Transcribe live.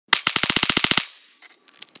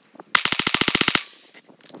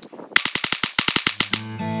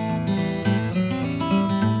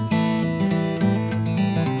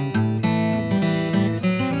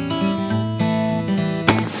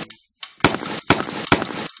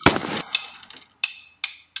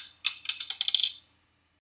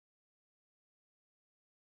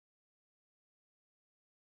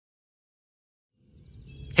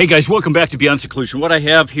Hey guys, welcome back to Beyond Seclusion. What I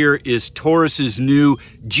have here is Taurus's new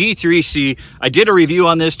G3C. I did a review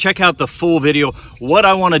on this. Check out the full video. What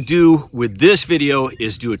I want to do with this video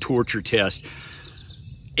is do a torture test.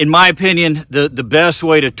 In my opinion, the best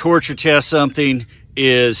way to torture test something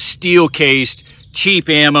is steel cased, cheap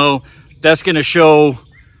ammo. That's going to show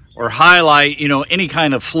or highlight, any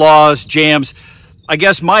kind of flaws, jams. I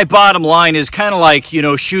guess my bottom line is kind of like,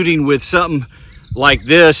 shooting with something like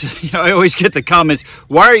this. I always get the comments,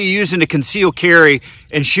 why are you using a concealed carry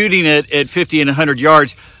and shooting it at 50 and 100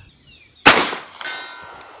 yards?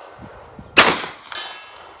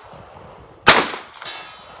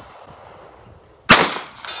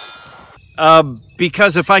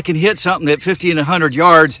 Because if I can hit something at 50 and 100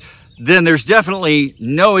 yards, then there's definitely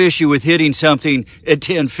no issue with hitting something at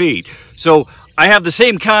 10 feet. So I have the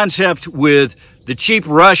same concept with the cheap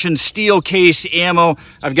Russian steel case ammo.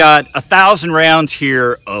 I've got 1,000 rounds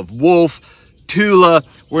here of Wolf, Tula.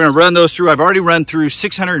 We're gonna run those through. I've already run through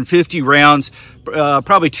 650 rounds,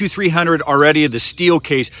 probably 200-300 already of the steel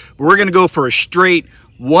case. We're gonna go for a straight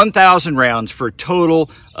 1,000 rounds for a total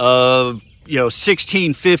of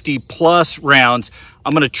 1,650 plus rounds.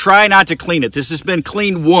 I'm gonna try not to clean it. This has been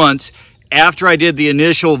cleaned once after I did the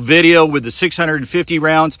initial video with the 650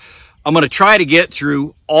 rounds. I'm going to try to get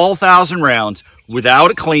through all 1,000 rounds without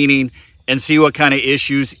a cleaning and see what kind of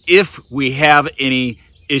issues, if we have any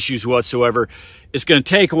issues whatsoever. It's going to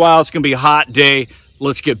take a while. It's going to be a hot day.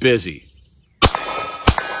 Let's get busy.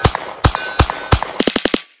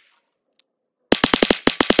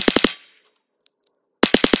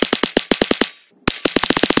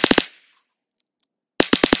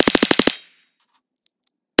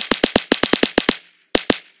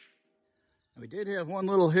 We did have one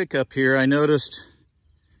little hiccup here. I noticed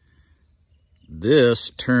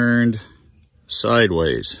this turned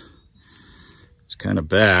sideways. It's kind of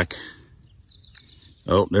back.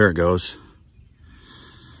 Oh, there it goes.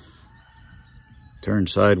 Turned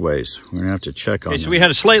sideways. We're gonna have to check on that. So we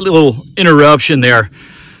had a slight little interruption there.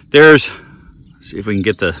 Let's see if we can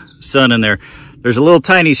get the sun in there. There's a little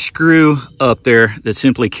tiny screw up there that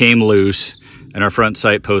simply came loose, and our front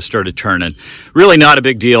sight post started turning. Really not a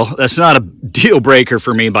big deal. That's not a deal breaker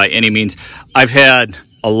for me by any means. I've had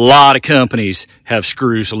a lot of companies have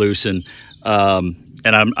screws loosen, and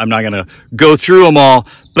I'm not gonna go through them all,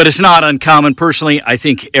 but it's not uncommon. Personally, I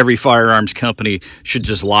think every firearms company should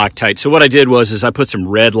just Loctite. So what I did was I put some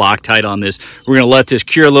red Loctite on this. We're gonna let this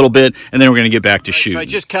cure a little bit, and then we're gonna get back to shooting. So I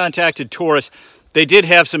just contacted Taurus. They did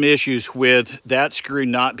have some issues with that screw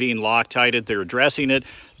not being Loctited. They're addressing it.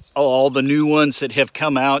 All the new ones that have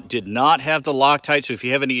come out did not have the Loctite, so if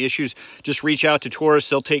you have any issues, just reach out to Taurus.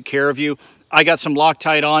 They'll take care of you. I got some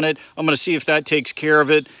Loctite on it. I'm going to see if that takes care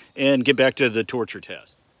of it and get back to the torture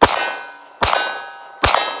test.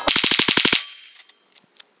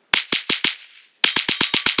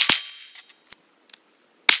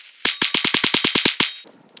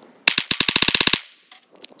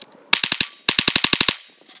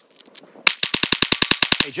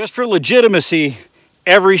 Hey, just for legitimacy,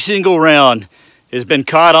 every single round has been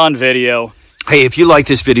caught on video. Hey, if you like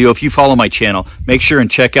this video, if you follow my channel, make sure and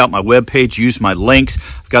check out my webpage. Use my links.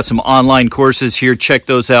 I've got some online courses here. Check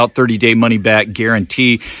those out. 30-day money-back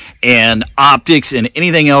guarantee, and optics, and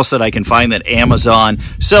anything else that I can find that Amazon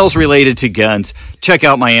sells related to guns. Check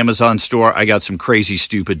out my Amazon store. I got some crazy,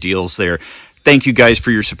 stupid deals there. Thank you guys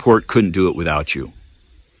for your support. Couldn't do it without you.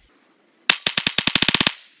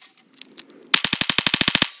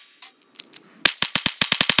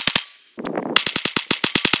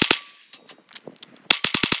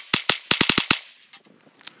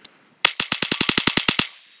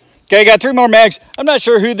 Okay, I got 3 more mags. I'm not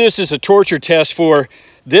sure who this is a torture test for,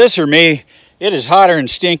 this or me. It is hotter than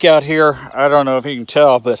stink out here. I don't know if you can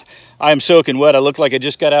tell, but I'm soaking wet. I look like I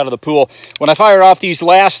just got out of the pool. When I fire off these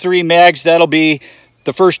last 3 mags, that'll be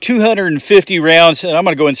the first 250 rounds, and I'm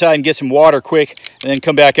gonna go inside and get some water quick, and then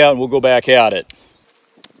come back out and we'll go back at it.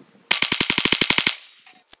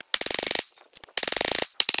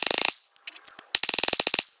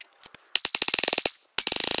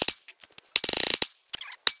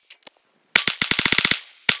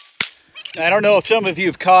 I don't know if some of you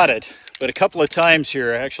have caught it, but a couple of times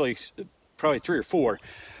here, actually probably 3 or 4,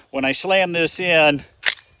 when I slam this in,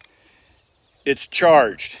 it's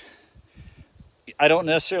charged. I don't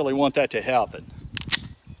necessarily want that to happen.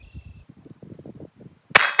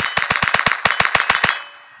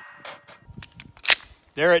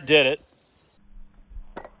 There, it did it.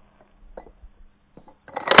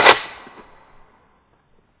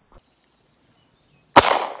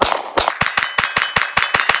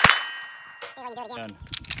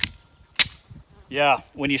 Yeah,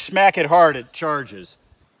 when you smack it hard, it charges.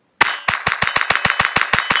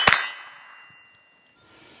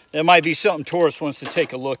 That might be something Taurus wants to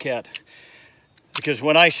take a look at. Because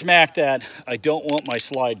when I smack that, I don't want my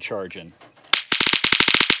slide charging.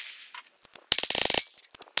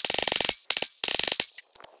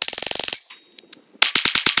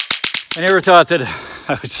 I never thought that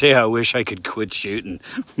I would say I wish I could quit shooting.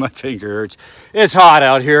 My finger hurts. It's hot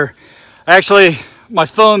out here. Actually, my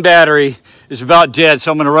phone battery is about dead,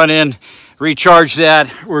 so I'm gonna run in, recharge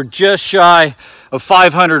that. We're just shy of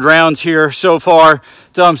 500 rounds here so far.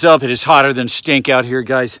 Thumbs up, it is hotter than stink out here,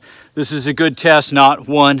 guys. This is a good test, not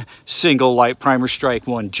one single light primer strike,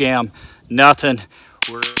 one jam, nothing.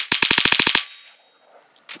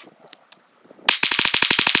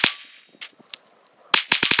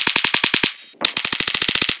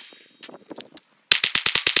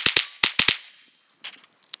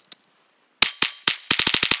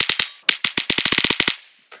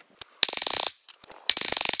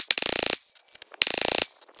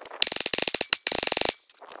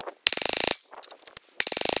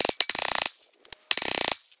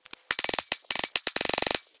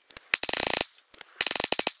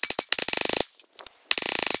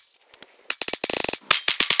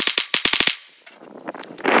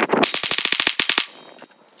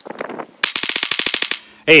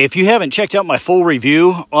 Hey, if you haven't checked out my full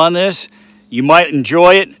review on this, you might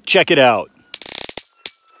enjoy it. Check it out.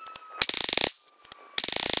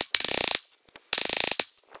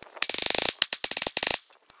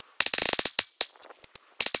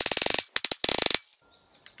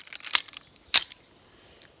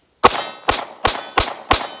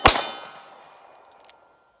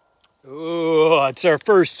 Oh, it's our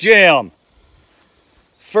first jam.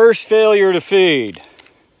 First failure to feed.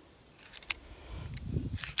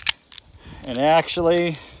 And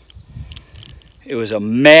actually, it was a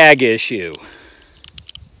mag issue,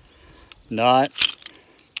 not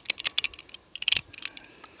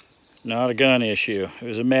a gun issue. It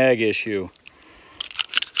was a mag issue.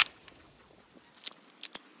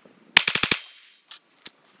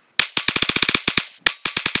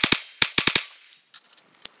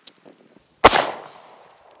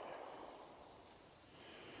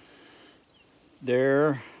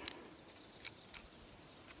 There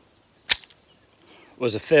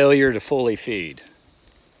was a failure to fully feed.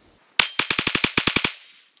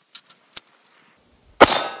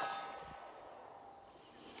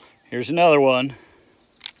 Here's another one.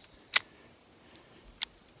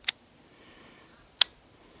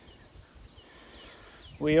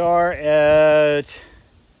 We are at,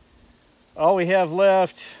 all we have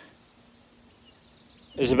left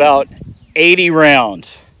is about 80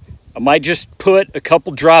 rounds. I might just put a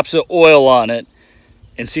couple drops of oil on it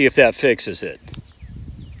and see if that fixes it.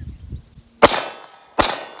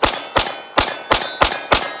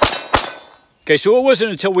 Okay, so it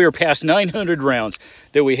wasn't until we were past 900 rounds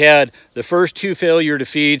that we had the first two failure to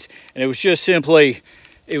feeds, and it was just simply,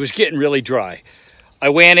 it was getting really dry. I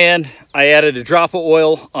went in, I added a drop of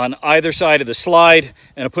oil on either side of the slide,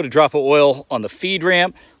 and I put a drop of oil on the feed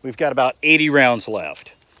ramp. We've got about 80 rounds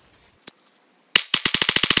left.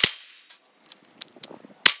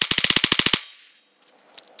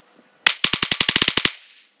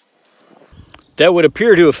 That would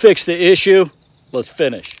appear to have fixed the issue. Let's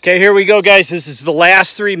finish. Okay, here we go, guys. This is the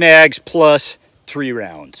last 3 mags plus 3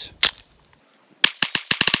 rounds.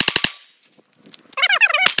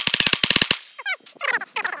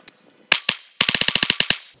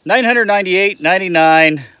 $998,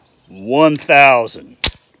 $99, $1,000.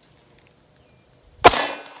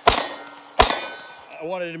 I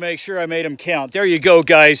wanted to make sure I made them count. There you go,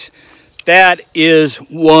 guys. That is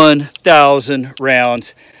 1,000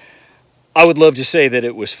 rounds. I would love to say that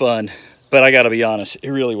it was fun, but I gotta be honest, it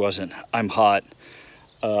really wasn't. I'm hot,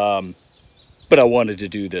 but I wanted to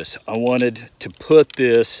do this. I wanted to put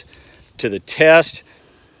this to the test.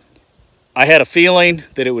 I had a feeling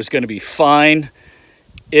that it was gonna be fine.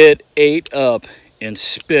 It ate up and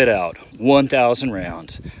spit out 1,000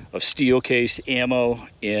 rounds of steel case ammo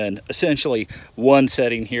in essentially one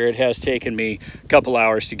setting here. It has taken me a couple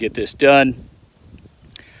hours to get this done.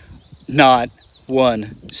 Not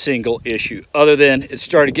one single issue, other than it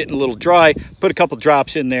started getting a little dry, put a couple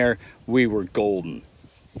drops in there, we were golden.